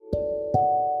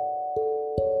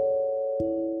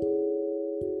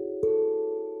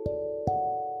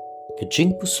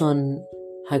Kajing pusan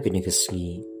hagani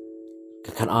kasngi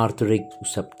kakan arturik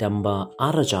September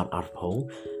arajar arpo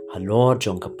halor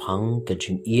jong kapang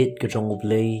kajing iet kajong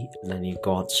ublay lani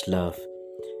God's love.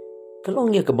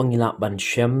 Kalong ya kabangila ban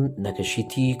shem na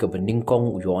kashiti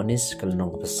kabaningkong uyonis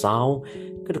kalanong kapasaw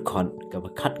kadakot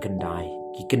kabakat kandai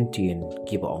kikentien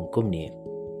kiba ongkumni.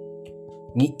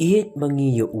 Ngi iet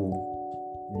mangi u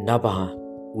naba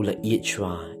ula iet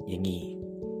shwa yangi.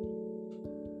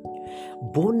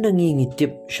 Bon nangi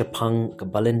ngitip syapang ke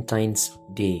Valentine's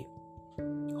Day.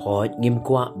 Hot ngim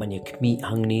kwa banyak mi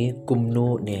hangni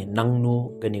kumno ne nangno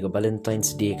kani ke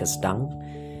Valentine's Day kasdang.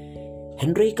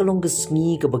 Henry kalong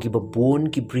kesngi ke bagi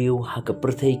babon ki brio ha ke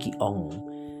perthai ki ong.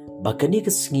 Bakani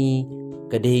kesngi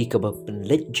kadai ke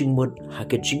bapenlet jingmut ha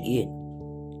ke jingit.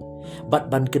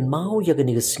 Bat ban ken mau ya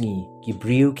kani kesngi ki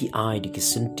brio ki ai di ki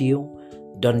sentio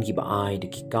dan ki ba ai di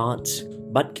ki cards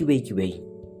bat ki wei.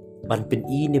 Ban pen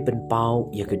i ne pen pau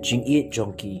ya ke jing iet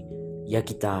jongki ya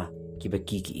kita ki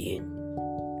baki ki iet.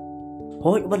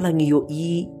 Hoi walangi yo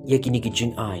i ya kini ki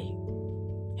jing ai.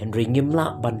 Henry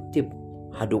ngimla ban tip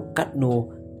hado katno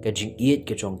ke jing iet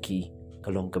ke jongki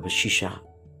kalong ke bashisha.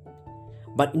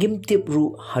 Bat ngim tip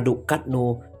ru hado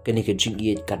katno kini ke jing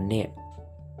iet kan ne.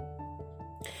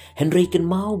 Henry ken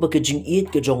mau ba ke jing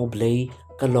iet ke jong blay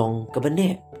kalong ke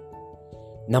bane.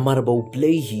 Namar bau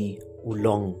blay hi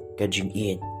ulong ke jing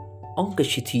iet. Ong ka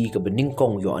shiti ka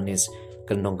beningkong yo anes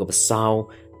kalnong ka basaw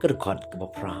kadakot ka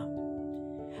bapra.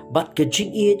 Bat ka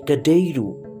jingit ka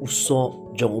dayru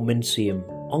uso jong umensiyem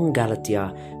ong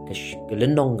Galatia ka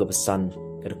lenong ka basan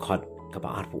kadakot ka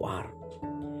baarpuar.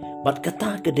 Bat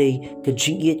kata ka day ka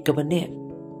jingit ka bane.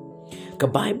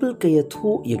 Ka Bible ka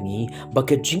yatu yangi ba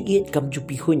ka jingit kam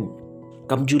jupihun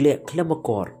kam jule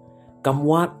klamakor kam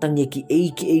wat tang ki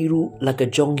ru la ka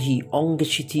jonghi ong ka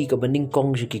shiti ka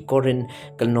beningkong ki koren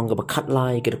kalnong ka bakat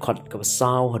lai ka dakot ka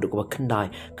basaw hadu ka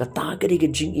bakandai ka ta ka di ka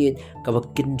jingit ka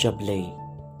bakinjablay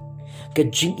ka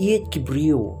jingit ki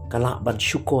brio kala ban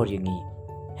syukor yangi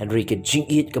Henry ka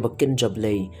jingit ka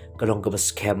bakinjablay kalong ka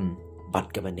baskem bat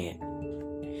ka bane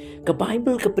ka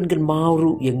Bible ka pengen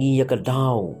mauru yangi ya ka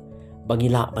daw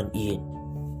bangila ban iit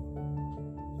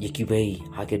yakiway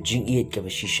ha ka jingit ka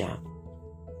bashisha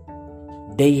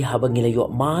day habang ilayo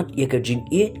mat ya ka jing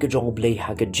iet ka jong blay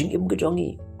ha ka jing im ka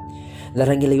jongi.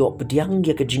 Larang ilayo pediang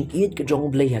ya ka jing iet ka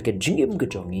jong blay ha ka jing im ka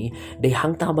jongi. Day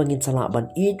hang tabangin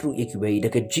salaban iet ru ikiway da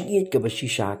ka jing iet ka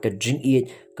bashisha ka jing iet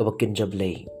ka bakin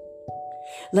jablay.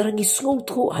 Larang isngaw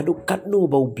tro haduk katno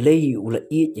bau blay ula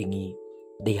iet yangi.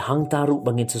 Day hang taru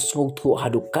bangin sa sngaw tro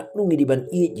haduk katno ngidiban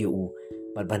iet yu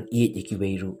ban iet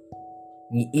ikiway ru.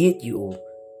 Ngi iet yu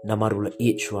namarula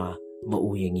iet shwa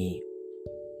mau yangi.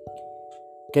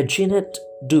 Ka Janet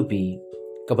Duby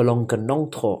kabalong ka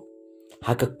nong tho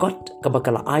ha ka kot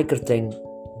kabakala ay kerteng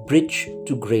Bridge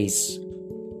to Grace,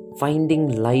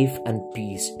 finding life and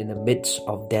peace in the midst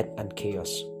of death and chaos.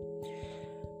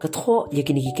 Ka tho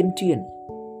yakinikikintiyan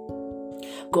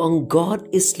ko ang God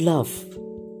is love.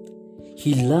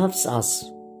 He loves us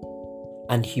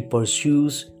and He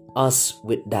pursues us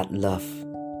with that love.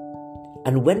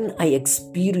 And when I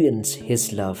experience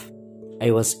His love, I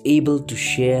was able to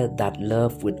share that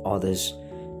love with others.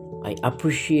 I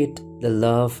appreciate the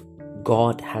love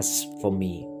God has for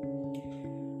me.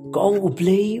 Kaong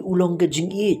ublay ulong ka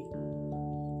jingit.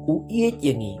 Uiet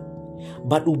yangi.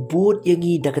 Bat ubod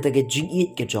yangi da kataga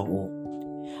jingit ka jong u.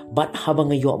 Bat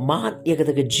habang ngayo mat ya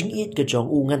kataga jingit ka jong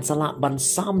u ngan salak ban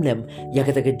samlem ya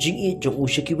kataga jingit jong u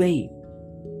shakiway.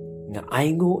 Nga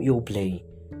aingo yo ublay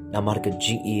namar ka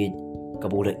jingit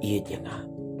kabula iet yanga.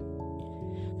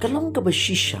 Kalong ka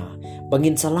bashisha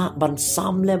bangin sala ban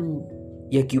samlem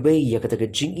ya kiway ya kata ka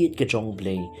jingit ka jong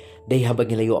blay day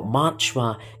habang ilayo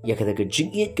matchwa ya kata ka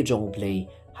jingit ka jong blay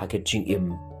ha ka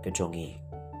jingim ka jongi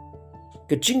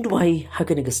ka jingdway ha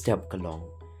ka nega step kalong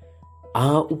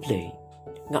ublay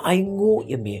nga ay ngo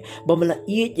yame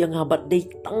bamalait ya nga bat day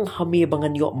tang hami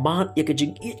bangan yo mat ya ka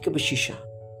jingit ka bashisha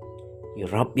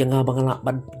irap ya nga bangala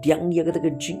ban diang ya kata ka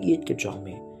jingit ka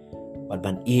jongme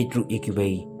ban idru ya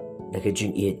kiway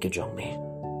nakajing iet ka jong me.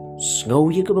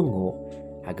 Sngaw ya ka bango,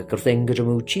 haga karteng ka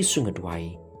jong uchi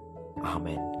sungadway.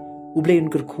 Amen. Ublayon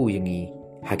karku yangi,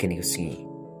 haga ni kasi.